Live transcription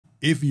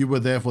If you were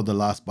there for the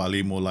last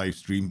Balemo live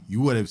stream, you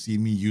would have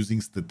seen me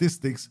using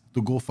statistics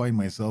to go find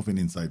myself an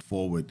inside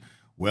forward.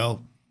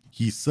 Well,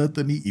 he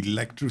certainly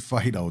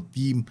electrified our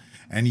team,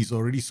 and he's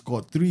already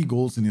scored 3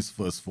 goals in his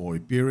first 4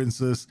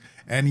 appearances,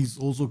 and he's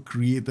also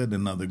created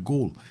another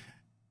goal.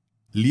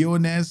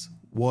 Leonez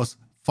was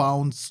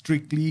found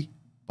strictly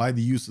by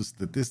the use of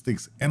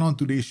statistics, and on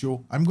today's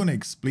show, I'm going to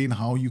explain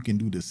how you can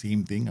do the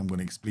same thing. I'm going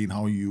to explain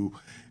how you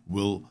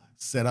will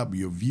set up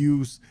your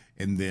views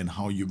and then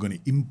how you're going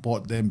to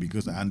import them,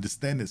 because I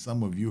understand that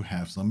some of you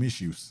have some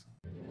issues.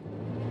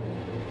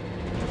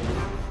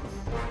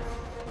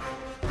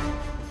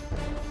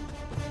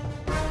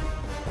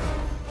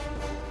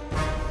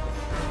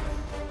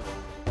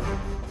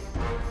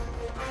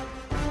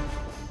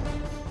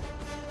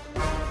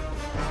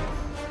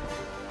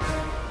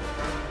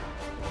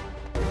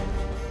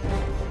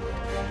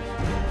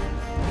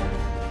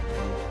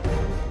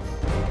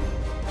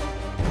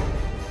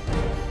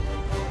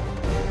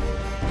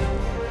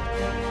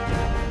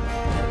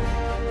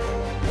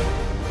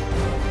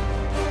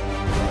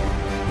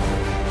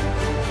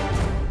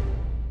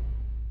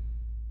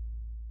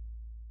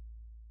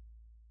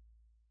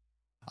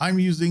 I'm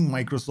using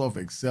Microsoft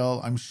Excel.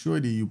 I'm sure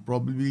that you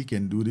probably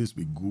can do this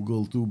with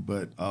Google too,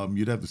 but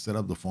you'd have to set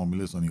up the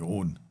formulas on your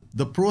own.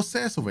 The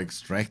process of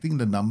extracting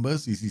the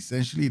numbers is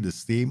essentially the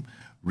same,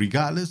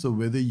 regardless of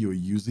whether you're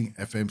using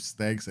FM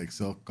Stacks,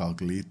 Excel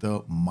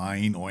calculator,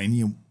 mine, or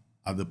any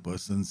other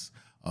person's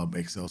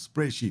Excel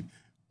spreadsheet.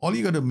 All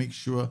you got to make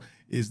sure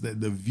is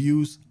that the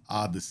views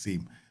are the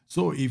same.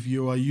 So if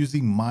you are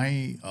using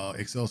my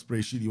Excel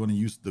spreadsheet, you want to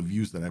use the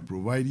views that I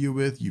provide you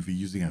with. If you're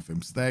using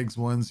FM Stag's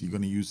ones, you're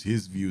going to use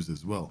his views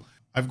as well.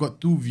 I've got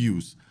 2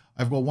 views.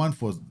 I've got one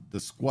for the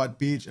squad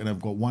page and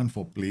I've got one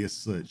for player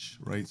search,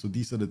 right? So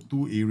these are the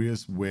 2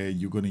 areas where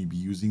you're going to be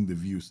using the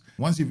views.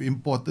 Once you've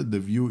imported the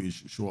view, it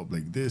should show up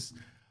like this.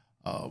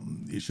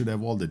 It should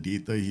have all the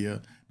data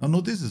here. Now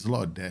notice there's a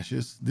lot of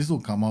dashes. This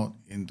will come out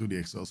into the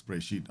Excel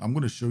spreadsheet. I'm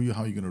going to show you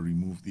how you're going to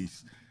remove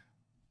these.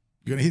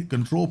 You're going to hit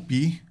Control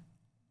P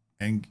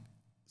and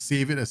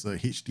save it as a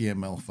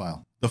HTML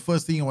file. The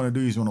first thing you want to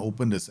do is you want to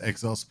open this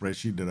Excel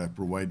spreadsheet that I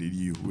provided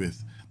you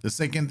with. The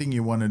second thing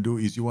you want to do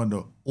is you want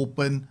to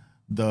open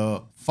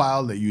the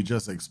file that you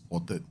just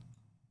exported.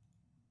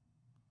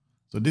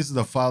 So this is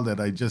the file that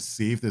I just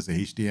saved as a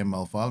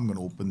HTML file. I'm going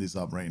to open this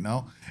up right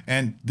now.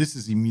 And this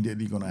is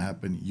immediately going to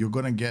happen. You're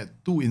going to get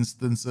 2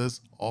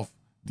 instances of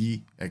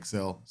the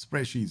Excel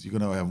spreadsheets. You're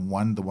going to have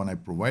one, the one I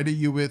provided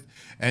you with,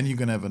 and you're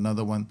going to have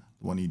another one,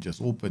 the one you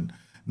just opened.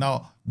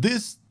 Now,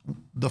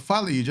 the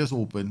file that you just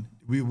opened,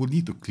 we will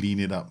need to clean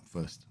it up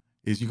first.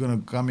 You're going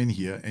to come in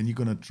here and you're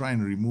going to try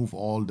and remove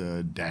all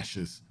the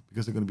dashes,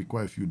 because there are going to be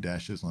quite a few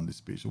dashes on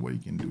this page. So what you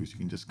can do is you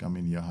can just come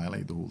in here,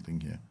 highlight the whole thing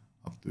here,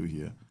 up to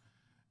here,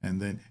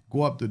 and then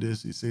go up to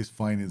this. It says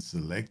find and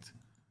select,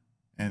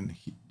 and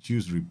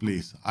choose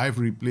replace. I've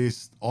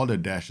replaced all the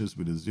dashes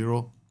with a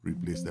 0,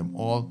 replace them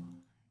all.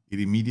 It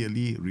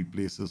immediately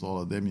replaces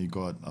all of them. You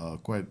got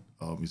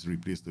it's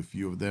replaced a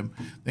few of them.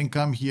 Then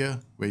come here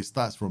where it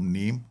starts from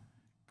name.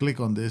 Click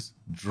on this,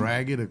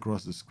 drag it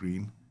across the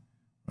screen,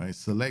 right?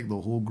 Select the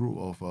whole group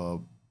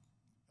of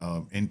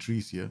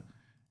entries here.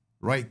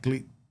 Right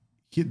click,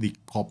 hit the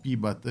copy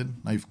button.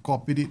 Now you've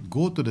copied it,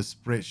 go to the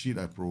spreadsheet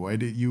I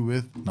provided you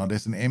with. Now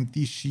there's an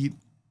empty sheet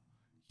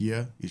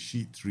here, is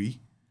sheet 3.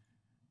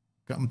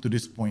 Come to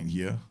this point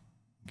here,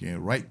 okay,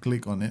 right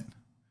click on it.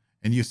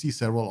 And you see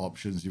several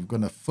options. You've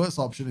got the first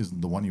option is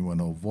the one you want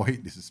to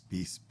avoid. This is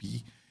space P.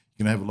 You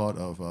can have a lot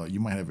of, you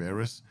might have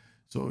errors.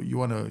 So you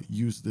want to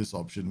use this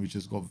option, which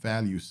has got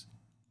values.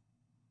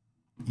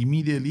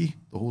 Immediately,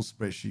 the whole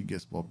spreadsheet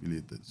gets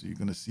populated. So you're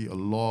going to see a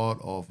lot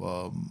of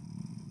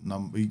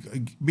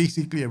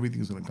basically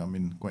everything is going to come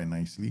in quite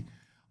nicely.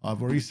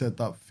 I've already set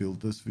up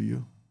filters for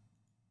you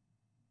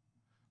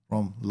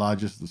from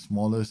largest to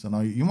smallest. And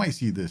now you might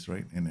see this,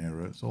 right, an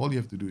error. So all you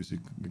have to do is you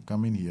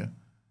come in here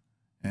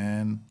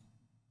and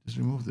just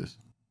remove this.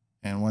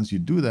 And once you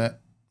do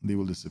that, they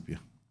will disappear.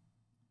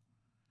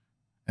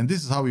 And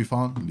this is how we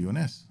found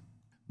Leonez.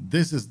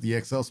 This is the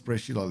Excel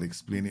spreadsheet. I'll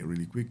explain it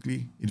really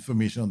quickly.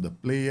 Information on the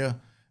player.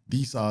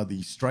 These are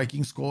the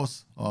striking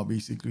scores,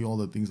 basically all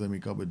the things that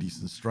make up a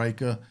decent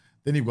striker.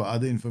 Then you've got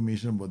other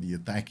information about the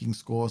attacking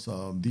scores.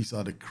 These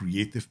are the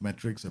creative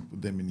metrics. I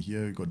put them in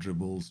here. You've got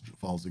dribbles,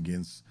 fouls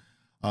against,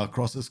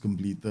 crosses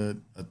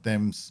completed,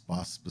 attempts,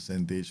 pass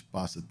percentage,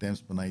 pass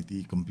attempts per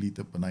 90,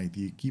 completed per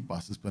 90, key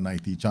passes per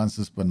 90,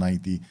 chances per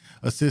 90,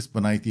 assists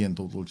per 90, and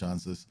total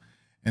chances.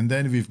 And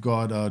then we've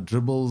got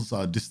dribbles,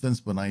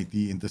 distance per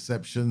 90,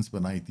 interceptions per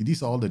 90.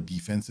 These are all the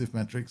defensive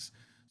metrics.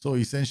 So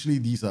essentially,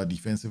 these are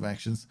defensive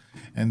actions.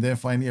 And then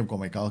finally, I've got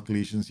my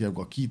calculations here. I've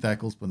got key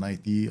tackles per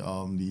 90,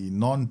 the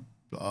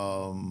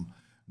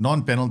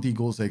non-penalty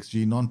goals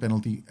XG,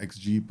 non-penalty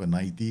XG per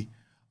 90.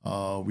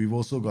 We've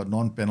also got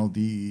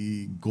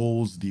non-penalty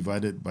goals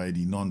divided by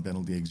the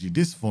non-penalty XG.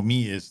 This, for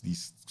me, is the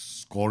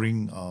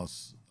scoring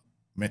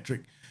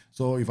metric.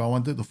 So if I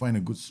wanted to find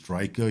a good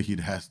striker, he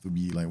has to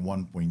be like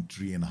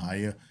 1.3 and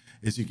higher.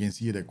 As you can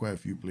see, there are quite a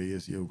few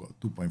players here who got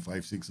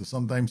 2.56. So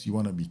sometimes you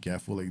want to be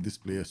careful. Like this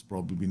player's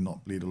probably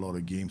not played a lot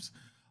of games.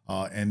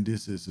 And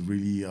this is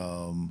really,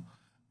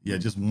 yeah,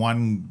 just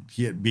one.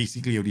 He had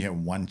basically only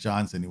had one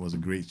chance, and it was a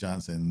great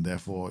chance. And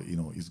therefore, you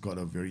know, it's got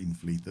a very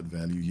inflated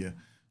value here.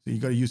 So you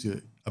got to use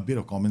a bit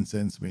of common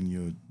sense when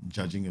you're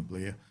judging a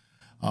player.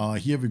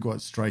 Here we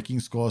got striking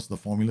scores. The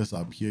formulas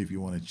are up here if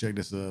you want to check.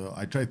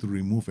 I tried to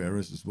remove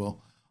errors as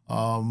well.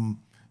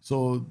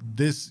 So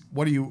this,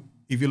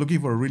 if you're looking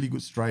for a really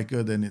good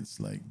striker, then it's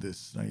like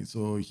this, right?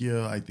 So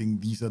here, I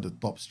think these are the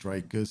top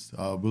strikers.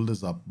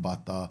 Wilders are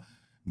Bata,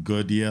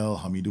 Gurdiel,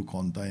 Hamidou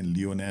Konta, and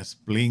Leones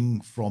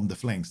playing from the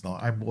flanks. Now,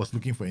 I was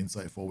looking for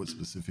inside forward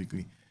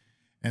specifically.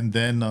 And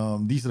then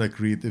these are the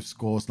creative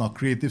scores. Now,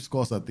 creative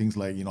scores are things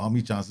like, you know, how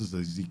many chances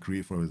does he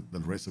create for the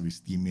rest of his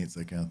teammates,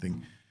 that kind of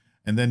thing.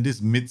 And then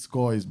this mid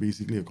score is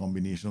basically a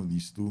combination of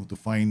these two to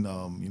find,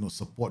 you know,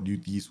 support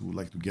duties who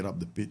like to get up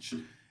the pitch.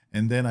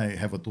 And then I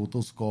have a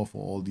total score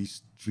for all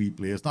these three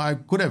players. Now, I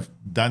could have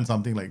done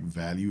something like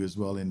value as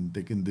well and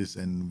taken this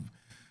and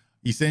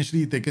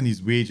essentially taken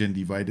his wage and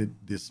divided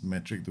this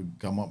metric to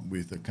come up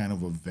with a kind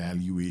of a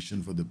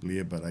valuation for the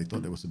player, but I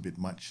thought that was a bit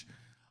much.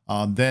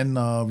 Then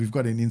we've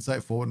got an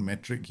inside forward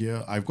metric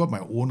here. I've got my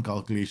own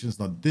calculations.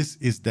 Now, this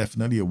is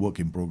definitely a work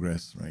in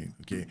progress, right?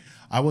 Okay,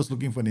 I was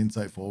looking for an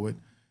inside forward.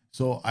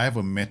 So I have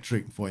a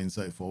metric for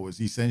inside forwards.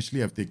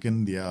 Essentially, I've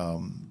taken the...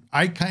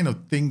 I kind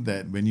of think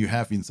that when you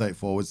have inside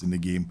forwards in the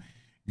game,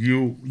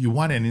 you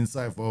want an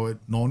inside forward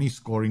not only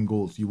scoring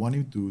goals, you want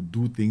him to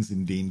do things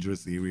in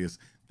dangerous areas.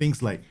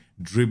 Things like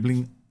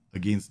dribbling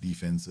against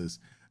defenses,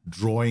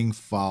 drawing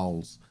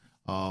fouls,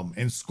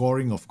 and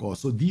scoring, of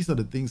course. So these are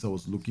the things I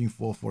was looking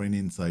for an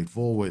inside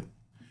forward.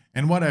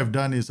 And what I've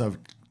done is I've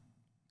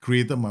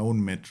created my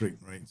own metric,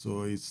 right?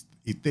 So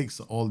it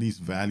takes all these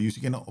values.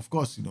 You can, of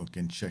course, you know,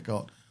 can check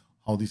out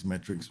how these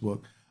metrics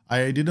work.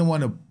 I didn't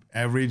want to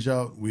average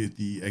out with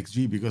the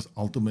XG because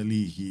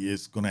ultimately he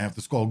is going to have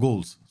to score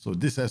goals. So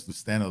this has to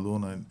stand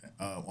alone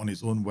on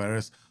its own,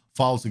 whereas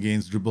fouls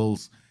against,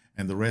 dribbles,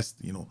 and the rest,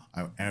 you know,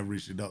 I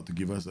averaged it out to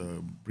give us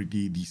a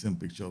pretty decent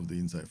picture of the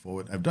inside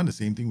forward. I've done the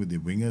same thing with the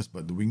wingers,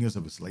 but the wingers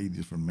have a slightly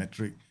different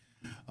metric.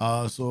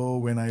 So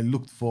when I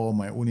looked for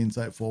my own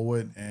inside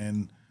forward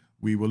and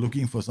we were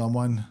looking for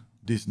someone,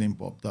 this name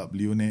popped up.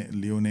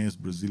 Leones,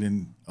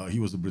 Brazilian. He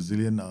was a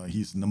Brazilian.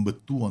 He's number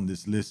 2 on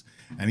this list,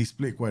 and he's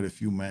played quite a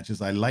few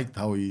matches. I liked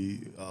how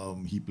he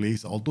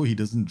plays. Although he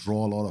doesn't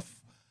draw a lot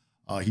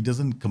of, he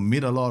doesn't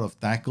commit a lot of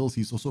tackles.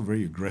 He's also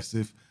very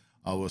aggressive.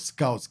 Our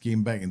scouts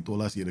came back and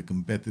told us he had a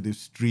competitive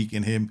streak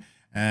in him,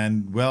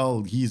 and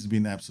well, he's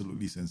been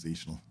absolutely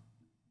sensational.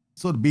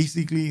 So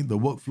basically, the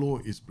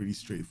workflow is pretty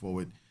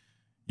straightforward.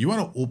 You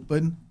want to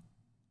open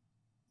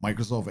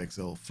Microsoft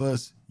Excel.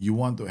 First, you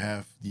want to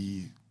have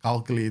the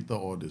calculator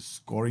or the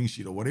scoring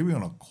sheet or whatever you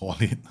want to call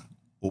it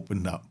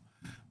opened up,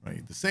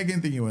 right? The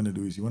second thing you want to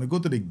do is you want to go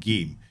to the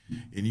game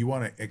and you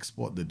want to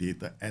export the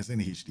data as an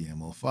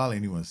HTML file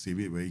and you want to save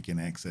it where you can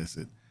access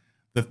it.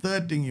 The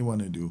third thing you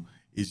want to do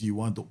is you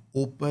want to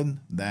open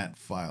that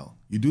file.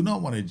 You do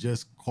not want to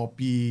just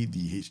copy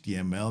the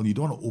HTML. You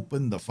don't want to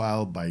open the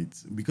file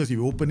because if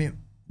you open it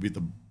with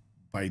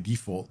by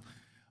default,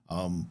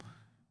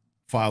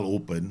 file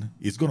open,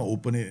 it's going to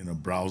open it in a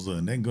browser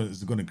and then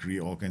it's going to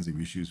create all kinds of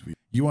issues for you.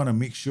 You want to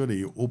make sure that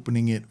you're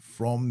opening it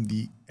from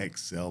the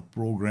Excel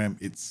program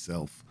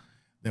itself.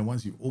 Then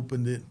once you've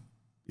opened it,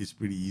 it's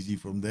pretty easy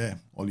from there.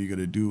 All you got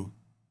to do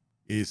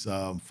is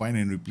find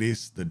and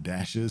replace the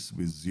dashes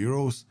with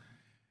zeros,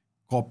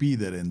 copy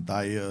the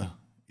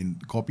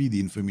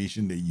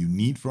information that you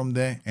need from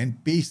there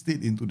and paste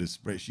it into the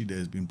spreadsheet that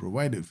has been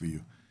provided for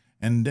you.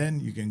 And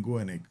then you can go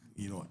and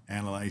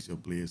analyze your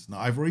players. Now,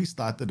 I've already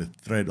started a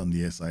thread on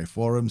the SI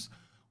forums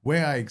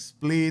where I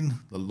explain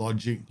the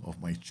logic of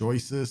my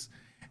choices,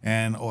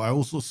 and I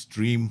also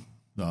stream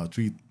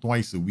three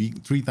times a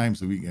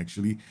week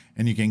actually,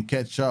 and you can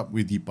catch up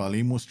with the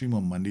Palemo stream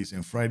on Mondays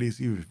and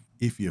Fridays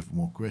if you have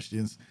more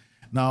questions.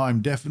 Now, I'm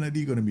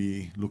definitely going to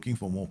be looking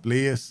for more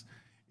players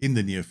in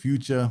the near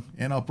future,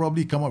 and I'll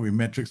probably come up with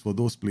metrics for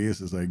those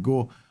players as I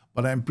go,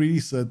 but I'm pretty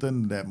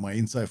certain that my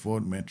inside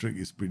forward metric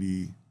is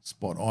pretty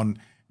spot on.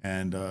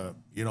 And,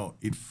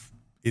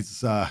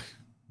 it's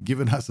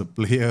given us a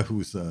player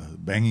who's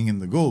banging in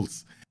the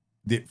goals.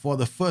 For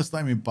the first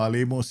time in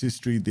Palemo's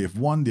history, they've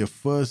won their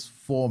first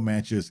 4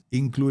 matches,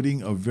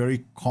 including a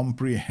very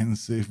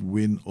comprehensive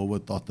win over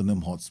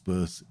Tottenham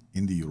Hotspurs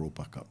in the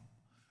Europa Cup.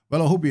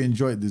 Well, I hope you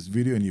enjoyed this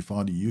video and you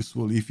found it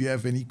useful. If you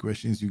have any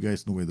questions, you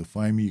guys know where to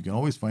find me. You can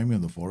always find me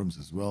on the forums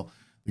as well.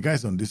 The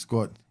guys on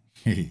Discord,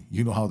 hey,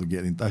 you know how to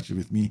get in touch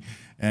with me.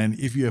 And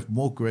if you have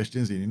more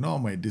questions and you're not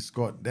on my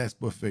Discord, that's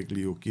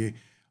perfectly okay.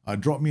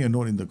 Drop me a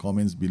note in the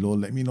comments below.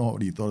 Let me know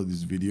what you thought of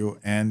this video.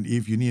 And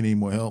if you need any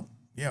more help,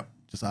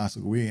 just ask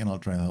away and I'll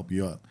try and help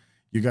you out.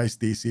 You guys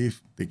stay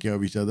safe. Take care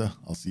of each other.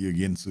 I'll see you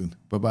again soon.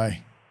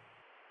 Bye-bye.